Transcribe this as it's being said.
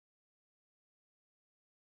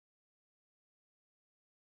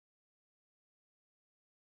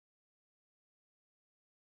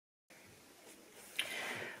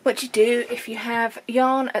What you do if you have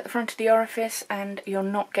yarn at the front of the orifice and you're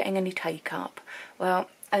not getting any take up? Well,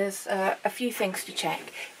 there's a few things to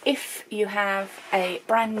check. If you have a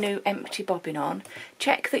brand new empty bobbin on,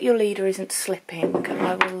 check that your leader isn't slipping.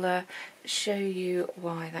 I will show you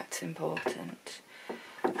why that's important.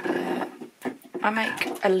 I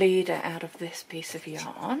make a leader out of this piece of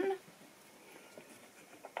yarn.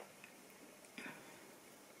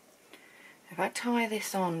 If I tie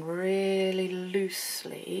this on really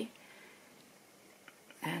loosely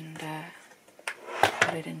and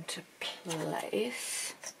put it into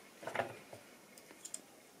place,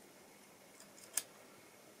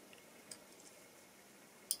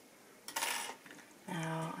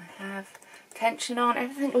 now I have tension on,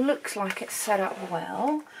 everything looks like it's set up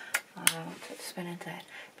well. I don't want it to spin into it,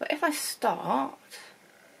 but if I start,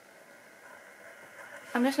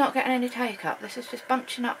 I'm just not getting any take up. This is just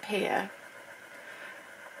bunching up here.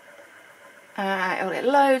 It'll get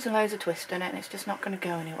loads and loads of twist in it and it's just not going to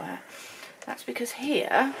go anywhere. That's because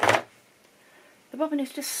here the bobbin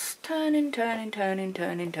is just turning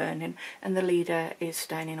and the leader is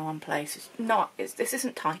staying in one place. This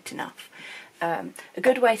isn't tight enough. A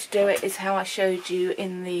good way to do it is how I showed you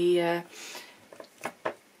in the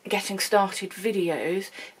getting started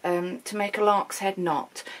videos, to make a lark's head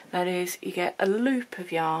knot. That is, you get a loop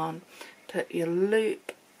of yarn, put your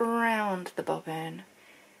loop around the bobbin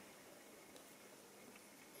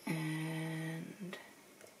and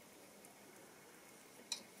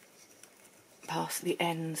pass the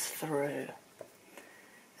ends through,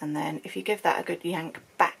 and then if you give that a good yank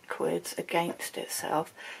backwards against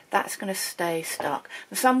itself, that's going to stay stuck.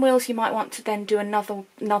 And some wheels you might want to then do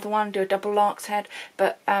another one, do a double lark's head,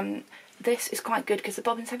 but this is quite good because the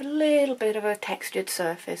bobbins have a little bit of a textured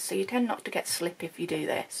surface, so you tend not to get slip if you do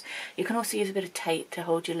this. You can also use a bit of tape to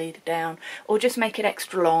hold your leader down, or just make it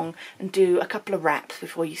extra long and do a couple of wraps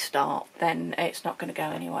before you start, then it's not going to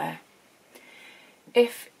go anywhere.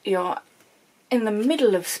 If you're in the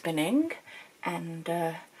middle of spinning and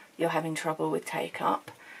you're having trouble with take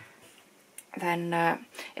up, then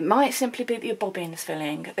it might simply be that your bobbin's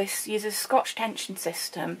filling. This uses a Scotch tension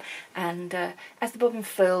system, and as the bobbin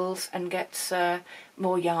fills and gets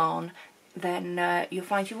more yarn, then you'll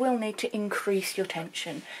find you will need to increase your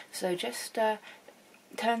tension. So just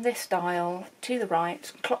turn this dial to the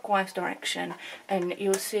right, clockwise direction, and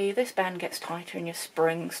you'll see this band gets tighter and your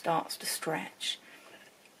spring starts to stretch.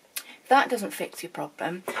 If that doesn't fix your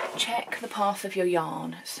problem, check the path of your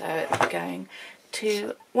yarn. So it's going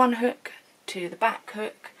to one hook, to the back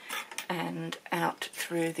hook and out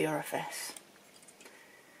through the orifice.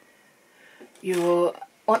 You'll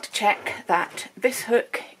want to check that this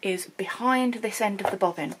hook is behind this end of the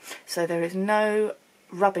bobbin, so there is no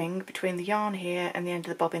rubbing between the yarn here and the end of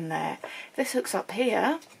the bobbin there. If this hook's up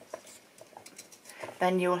here,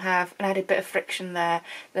 then you'll have an added bit of friction there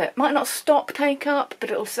that might not stop take up, but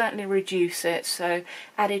it will certainly reduce it. So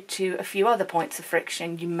added to a few other points of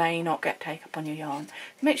friction, you may not get take up on your yarn.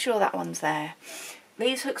 Make sure that one's there.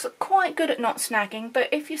 These hooks are quite good at not snagging, but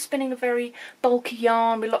if you're spinning a very bulky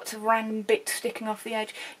yarn with lots of random bits sticking off the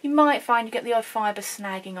edge, you might find you get the odd fibre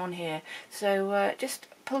snagging on here. So just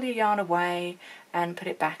pull your yarn away and put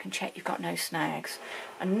it back and check you've got no snags.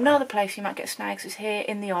 Another place you might get snags is here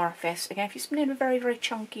in the orifice. Again, if you're spinning a very, very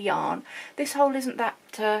chunky yarn, this hole isn't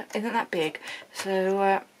that big,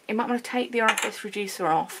 so you might want to take the orifice reducer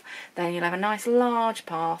off. Then you'll have a nice large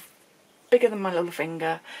path, bigger than my little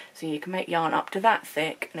finger, so you can make yarn up to that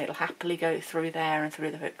thick and it'll happily go through there and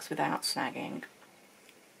through the hooks without snagging.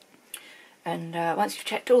 And once you've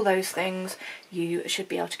checked all those things, you should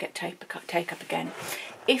be able to get take up again.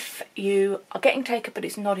 If you are getting take up but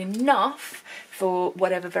it's not enough for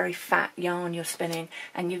whatever very fat yarn you're spinning,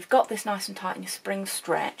 and you've got this nice and tight and your spring's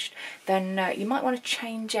stretched, then you might want to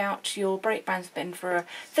change out your break band spin for a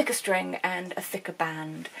thicker string and a thicker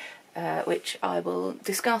band, which I will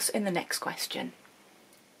discuss in the next question.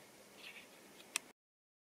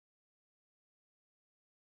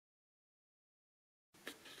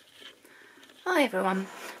 Hi everyone,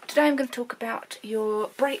 today I'm going to talk about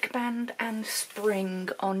your break band and spring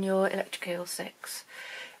on your Electric Eel 6.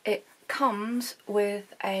 It comes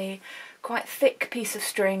with a quite thick piece of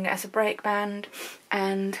string as a break band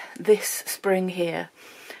and this spring here.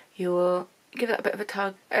 You will give it a bit of a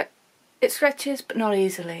tug. It stretches but not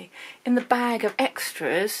easily. In the bag of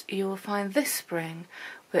extras you will find this spring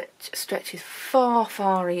which stretches far,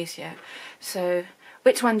 far easier. So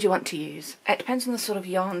which one do you want to use? It depends on the sort of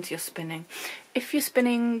yarns you're spinning. If you're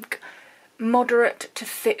spinning moderate to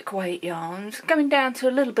thick weight yarns, going down to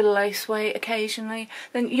a little bit of lace weight occasionally,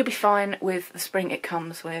 then you'll be fine with the spring it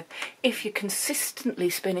comes with. If you're consistently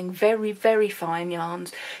spinning very, very fine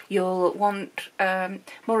yarns, you'll want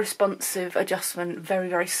more responsive adjustment, very,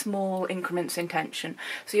 very small increments in tension.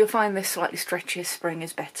 So you'll find this slightly stretchier spring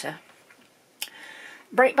is better.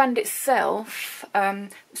 Breakband itself, the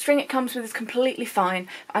string it comes with is completely fine.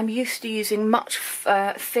 I'm used to using much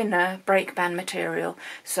thinner breakband material,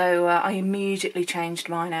 so I immediately changed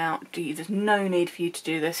mine out. There's no need for you to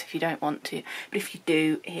do this if you don't want to, but if you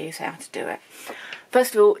do, here's how to do it.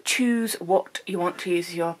 First of all, choose what you want to use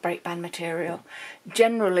as your breakband material.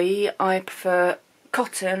 Generally, I prefer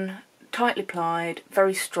cotton, tightly plied,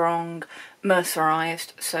 very strong,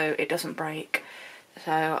 mercerised, so it doesn't break.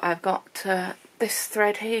 So I've got this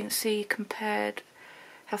thread here. You can see compared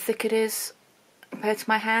how thick it is compared to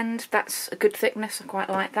my hand. That's a good thickness, I quite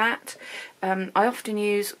like that. I often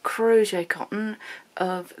use crochet cotton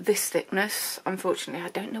of this thickness. Unfortunately, I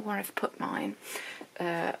don't know where I've put mine.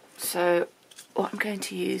 So what I'm going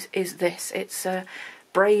to use is this. It's a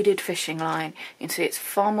braided fishing line. You can see it's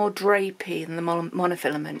far more drapey than the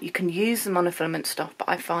monofilament. You can use the monofilament stuff, but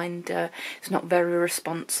I find it's not very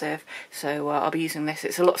responsive, so I'll be using this.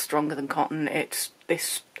 It's a lot stronger than cotton.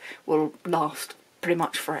 This will last pretty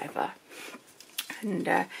much forever. And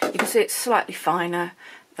you can see it's slightly finer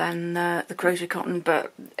than the crochet cotton,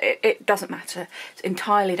 but it doesn't matter. It's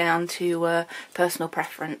entirely down to personal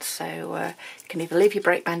preference, so you can either leave your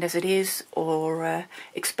breakband as it is or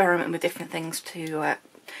experiment with different things to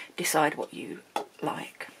decide what you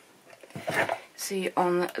like. See,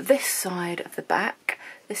 on this side of the back,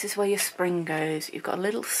 this is where your spring goes. You've got a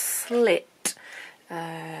little slit,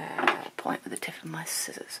 point with the tip of my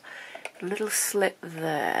scissors, a little slit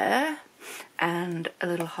there and a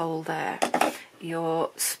little hole there. Your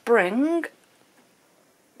spring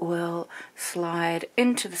will slide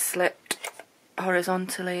into the slit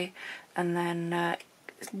horizontally and then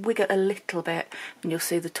wiggle a little bit and you'll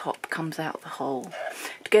see the top comes out of the hole.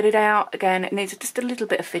 To get it out, again, it needs just a little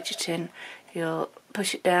bit of fidgeting. You'll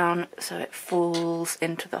push it down so it falls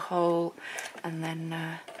into the hole and then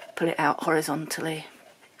pull it out horizontally.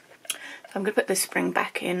 So I'm going to put this spring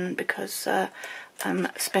back in because I'm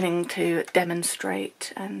spinning to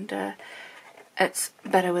demonstrate, and it's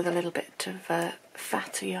better with a little bit of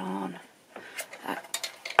fatter yarn.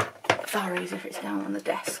 Far easier if it's down on the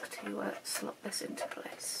desk to slot this into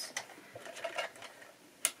place.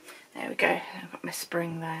 There we go, I've got my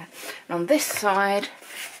spring there. And on this side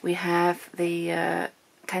we have the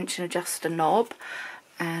tension adjuster knob,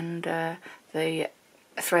 and the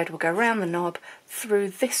thread will go around the knob through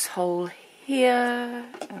this hole here,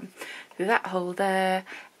 through that hole there,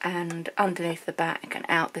 and underneath the back and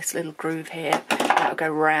out this little groove here. That will go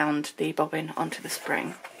round the bobbin onto the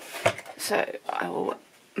spring. So I will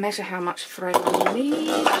measure how much thread we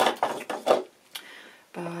need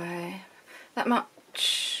by that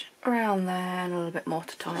much around there and a little bit more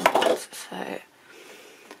to time pass, so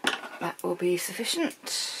that will be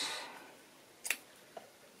sufficient.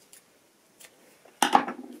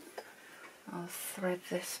 I'll thread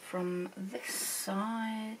this from this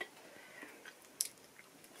side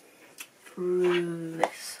through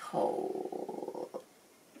this hole.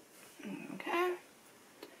 Okay.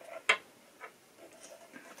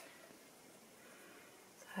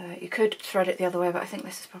 You could thread it the other way, but I think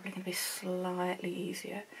this is probably going to be slightly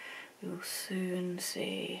easier. We will soon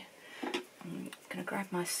see. I'm going to grab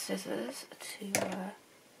my scissors to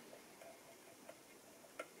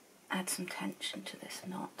add some tension to this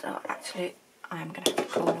knot. Oh, actually, I am going to have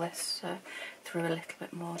to pull this through a little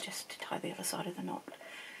bit more just to tie the other side of the knot.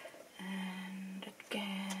 And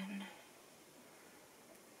again,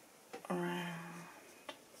 around.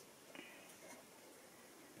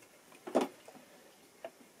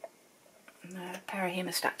 A pair of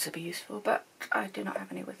hemostats would be useful, but I do not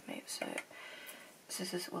have any with me, so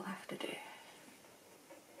scissors will have to do.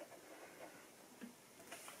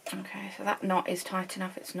 Okay, so that knot is tight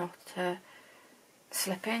enough, it's not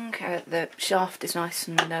slipping. The shaft is nice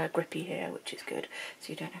and grippy here, which is good, so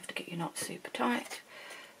you don't have to get your knot super tight.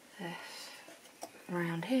 This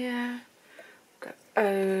around here, go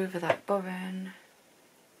over that bobbin,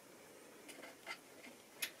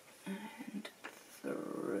 and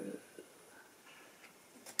through.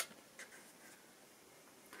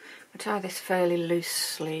 I tie this fairly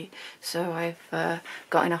loosely, so I've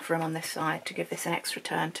got enough room on this side to give this an extra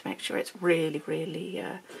turn to make sure it's really, really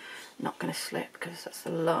not going to slip, because that's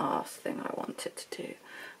the last thing I want it to do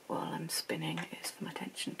while I'm spinning, is for my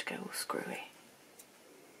tension to go all screwy.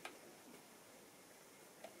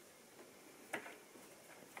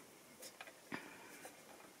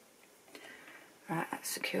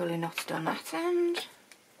 securely knotted on that end.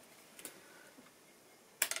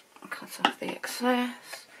 Cut off the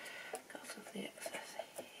excess. Cut off the excess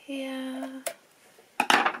here.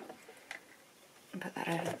 And put that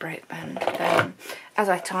over the brake band. As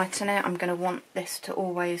I tighten it, I'm going to want this to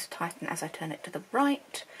always tighten as I turn it to the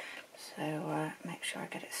right. So make sure I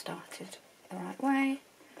get it started the right way.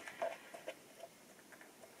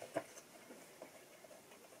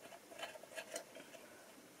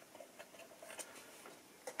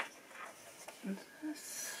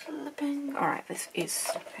 Slipping. Alright, this is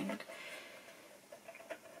slipping.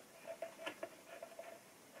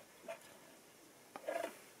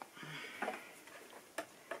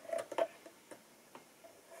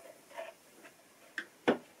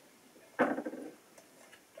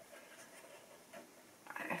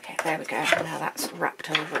 Okay, there we go. Now that's wrapped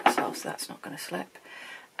over itself, so that's not going to slip.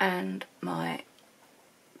 And my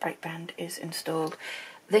brake band is installed.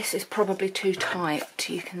 This is probably too tight.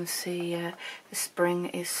 You can see the spring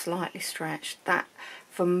is slightly stretched. That,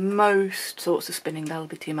 for most sorts of spinning, that'll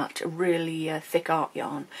be too much. A really thick art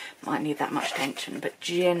yarn might need that much tension, but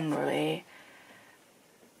generally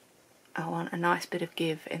I want a nice bit of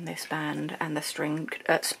give in this band and the spring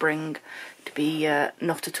to be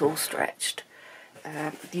not at all stretched.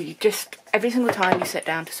 You just, every single time you sit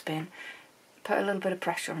down to spin, put a little bit of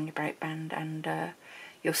pressure on your brake band, and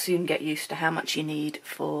you'll soon get used to how much you need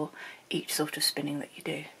for each sort of spinning that you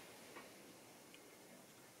do.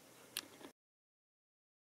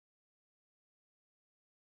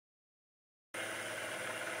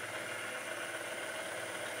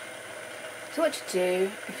 So what you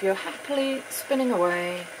do, if you're happily spinning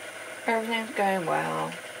away, everything's going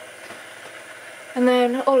well, and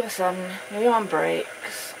then all of a sudden your yarn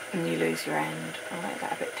breaks and you lose your end. I'll make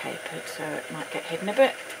that a bit tapered so it might get hidden a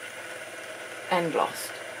bit. End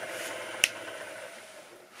lost.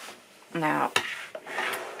 Now,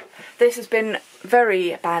 this has been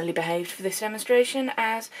very badly behaved for this demonstration,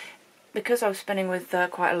 as because I was spinning with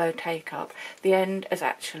quite a low take up, the end has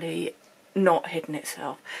actually not hidden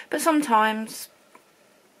itself. But sometimes,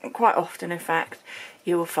 quite often in fact,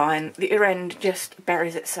 you will find that your end just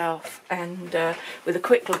buries itself, and with a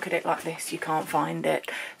quick look at it like this you can't find it.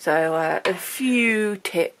 So a few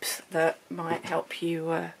tips that might help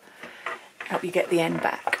you get the end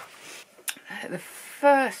back. The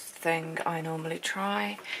first thing I normally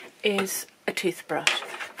try is a toothbrush.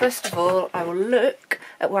 First of all, I will look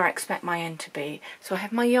at where I expect my end to be. So I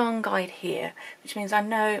have my yarn guide here, which means I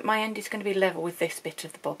know my end is going to be level with this bit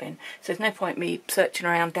of the bobbin. So there's no point me searching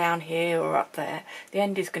around down here or up there. The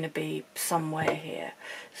end is going to be somewhere here.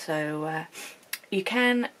 So you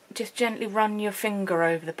can just gently run your finger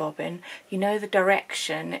over the bobbin. You know the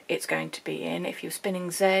direction it's going to be in. If you're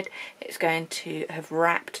spinning Z, it's going to have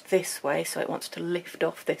wrapped this way, so it wants to lift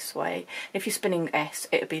off this way. If you're spinning S,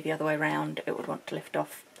 it would be the other way around. It would want to lift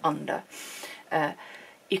off under.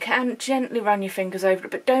 You can gently run your fingers over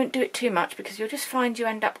it, but don't do it too much, because you'll just find you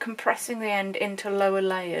end up compressing the end into lower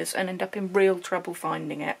layers and end up in real trouble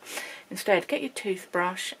finding it. Instead, get your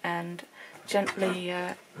toothbrush and gently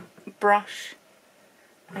brush.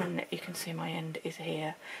 And you can see my end is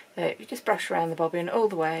here. So you just brush around the bobbin all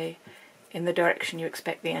the way in the direction you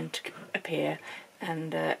expect the end to appear,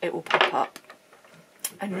 and it will pop up.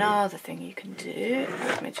 Another thing you can do,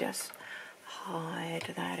 let me just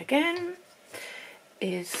hide that again,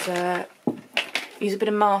 is use a bit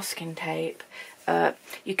of masking tape.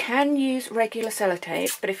 You can use regular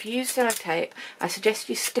sellotape, but if you use sellotape, I suggest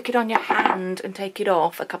you stick it on your hand and take it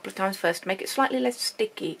off a couple of times first to make it slightly less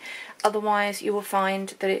sticky. Otherwise you will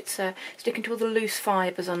find that it's sticking to all the loose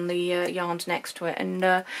fibres on the yarns next to it, and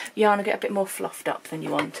yarn will get a bit more fluffed up than you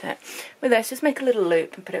want it. With this, just make a little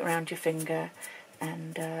loop and put it around your finger,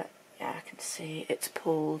 and yeah, I can see it's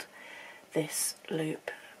pulled this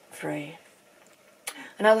loop free.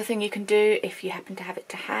 Another thing you can do, if you happen to have it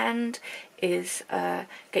to hand, is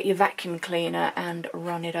get your vacuum cleaner and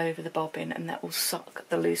run it over the bobbin, and that will suck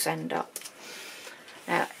the loose end up.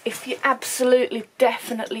 Now, if you absolutely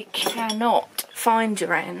definitely cannot find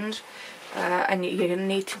your end, and you're going to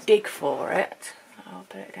need to dig for it, I'll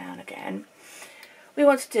put it down again. What you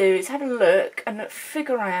want to do is have a look and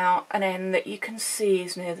figure out an end that you can see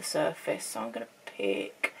is near the surface. So I'm going to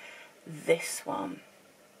pick this one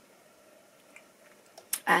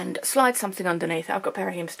and slide something underneath it. I've got a pair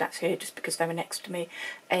of hemostats here just because they were next to me.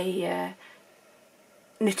 A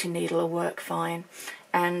knitting needle will work fine,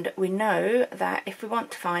 and we know that if we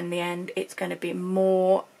want to find the end, it's going to be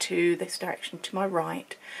more to this direction, to my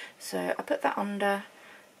right. So I put that under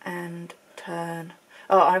and turn.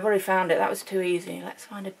 Oh, I've already found it. That was too easy. Let's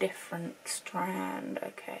find a different strand.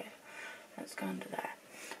 Okay, let's go under there.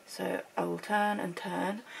 So I will turn and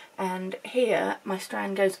turn, and here my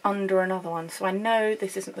strand goes under another one, so I know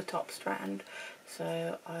this isn't the top strand.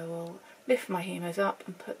 So I will lift my hemos up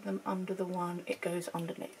and put them under the one it goes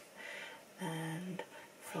underneath, and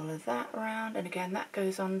follow that round, and again that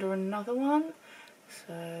goes under another one,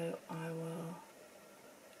 so I will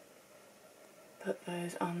put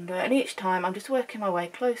those under, and each time I'm just working my way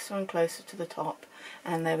closer and closer to the top,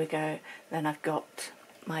 and there we go, then I've got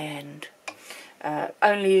my end.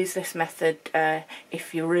 Only use this method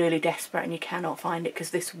if you're really desperate and you cannot find it, because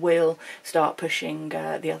this will start pushing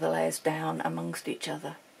the other layers down amongst each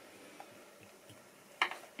other.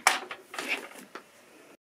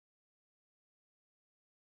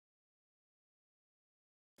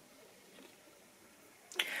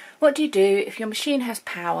 What do you do if your machine has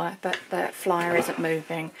power but the flyer isn't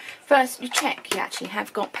moving? First you check you actually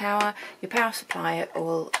have got power. Your power supply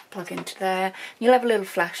will plug into there. You'll have a little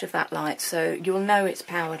flash of that light, so you'll know it's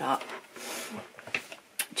powered up.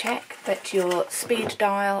 Check that your speed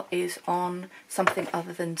dial is on something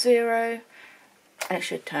other than 0 and it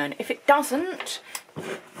should turn. If it doesn't,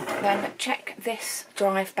 then check this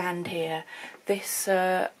drive band here. This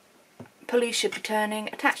pulley should be turning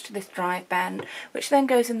attached to this drive band, which then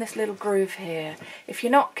goes in this little groove here. If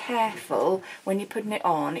you're not careful when you're putting it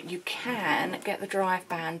on, you can get the drive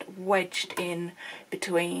band wedged in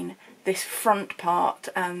between this front part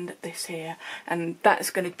and this here, and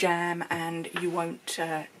that's going to jam, and you won't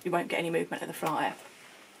get any movement of the flyer.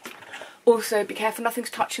 Also, be careful nothing's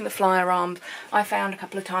touching the flyer arms. I found a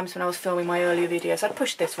couple of times when I was filming my earlier videos, I'd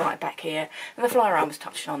pushed this right back here and the flyer arm was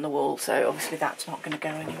touching on the wall, so obviously that's not going to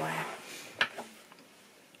go anywhere.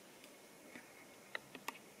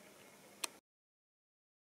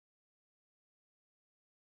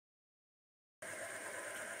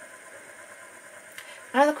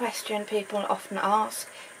 Another question people often ask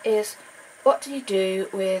is, what do you do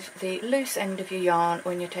with the loose end of your yarn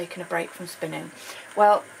when you're taking a break from spinning?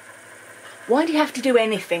 Well, why do you have to do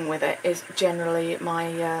anything with it is generally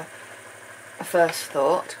my first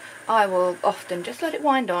thought. I will often just let it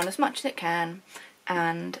wind on as much as it can,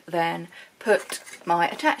 and then put my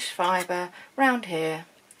attached fibre round here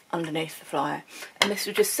underneath the flyer, and this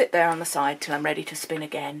will just sit there on the side till I'm ready to spin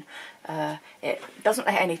again. It doesn't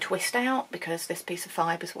let any twist out because this piece of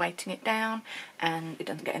fibre is weighting it down, and it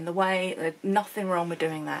doesn't get in the way. There's nothing wrong with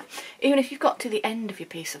doing that. Even if you've got to the end of your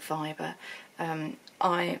piece of fibre,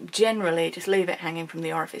 I generally just leave it hanging from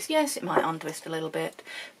the orifice. Yes, it might untwist a little bit,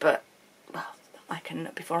 but well, I can,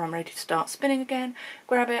 before I'm ready to start spinning again,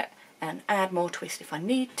 grab it and add more twist if I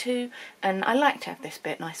need to, and I like to have this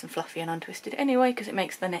bit nice and fluffy and untwisted anyway because it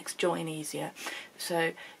makes the next join easier.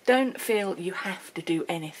 So don't feel you have to do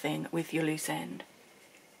anything with your loose end.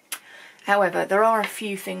 However, there are a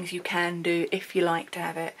few things you can do if you like to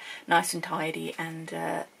have it nice and tidy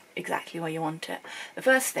and exactly where you want it. The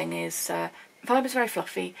first thing is fibre's very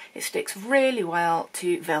fluffy, it sticks really well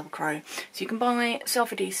to Velcro. So you can buy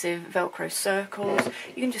self-adhesive Velcro circles,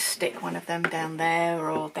 you can just stick one of them down there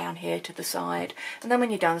or down here to the side, and then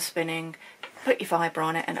when you're done spinning, put your fibre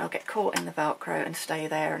on it and it'll get caught in the Velcro and stay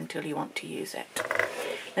there until you want to use it.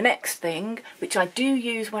 The next thing, which I do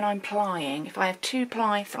use when I'm plying, if I have 2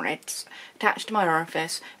 ply threads attached to my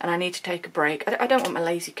orifice and I need to take a break, I don't want my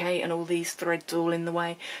Lazy Kate and all these threads all in the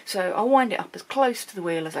way, so I'll wind it up as close to the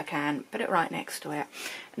wheel as I can, put it right next to it,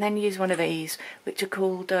 and then use one of these, which are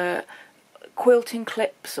called quilting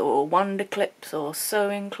clips or wonder clips or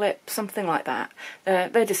sewing clips, something like that.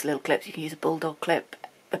 They're just little clips. You can use a bulldog clip,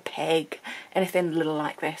 a peg, anything little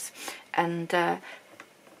like this, and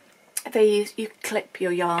you clip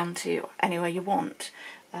your yarn to anywhere you want.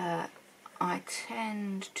 I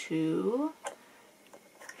tend to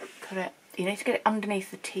put it, you need to get it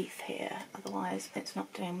underneath the teeth here, otherwise it's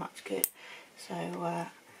not doing much good. So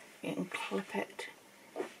you can clip it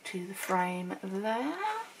to the frame there,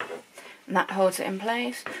 and that holds it in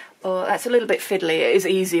place. Or that's a little bit fiddly, it is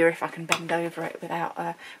easier if I can bend over it without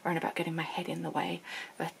worrying about getting my head in the way.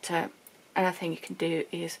 But another thing you can do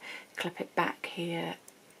is clip it back here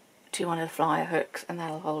to one of the flyer hooks and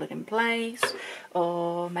that'll hold it in place,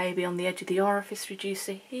 or maybe on the edge of the orifice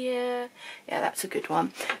reducer here. Yeah, that's a good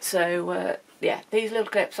one. So yeah, these little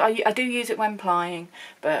clips, I do use it when plying,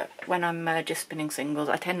 but when I'm just spinning singles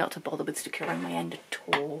I tend not to bother with securing my end at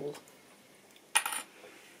all.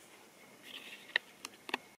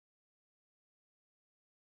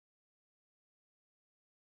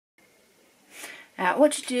 Now,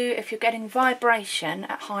 what do you do if you're getting vibration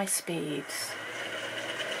at high speeds?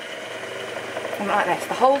 Like this,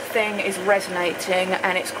 the whole thing is resonating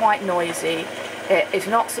and it's quite noisy. It is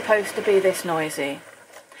not supposed to be this noisy.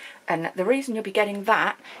 And the reason you'll be getting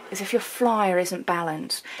that is if your flyer isn't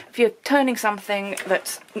balanced. If you're turning something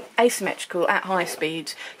that's asymmetrical at high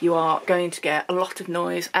speeds, you are going to get a lot of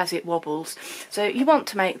noise as it wobbles. So you want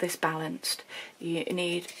to make this balanced. You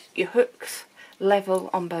need your hooks level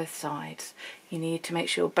on both sides. You need to make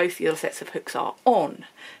sure both your sets of hooks are on.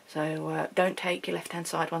 So don't take your left hand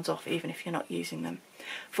side ones off even if you're not using them.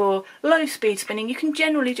 For low speed spinning, you can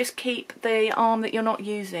generally just keep the arm that you're not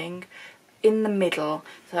using in the middle.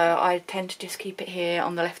 So I tend to just keep it here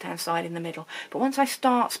on the left hand side in the middle. But once I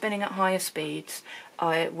start spinning at higher speeds,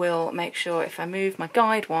 I will make sure if I move my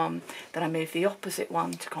guide one that I move the opposite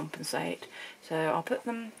one to compensate. So I'll put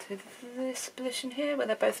them to this position here where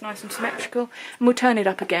they're both nice and symmetrical, and we'll turn it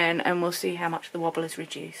up again and we'll see how much the wobble is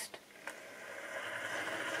reduced.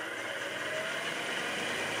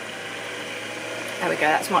 There we go,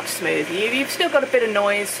 that's much smoother. You've still got a bit of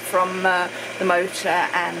noise from the motor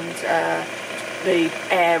and the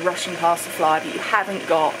air rushing past the flyer, but you haven't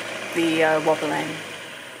got the wobbling.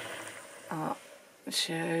 I'll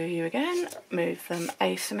show you again. Move them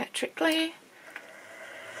asymmetrically.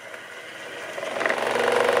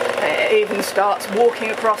 It even starts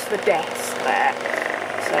walking across the desk there.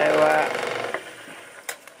 So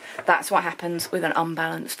that's what happens with an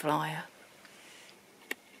unbalanced flyer.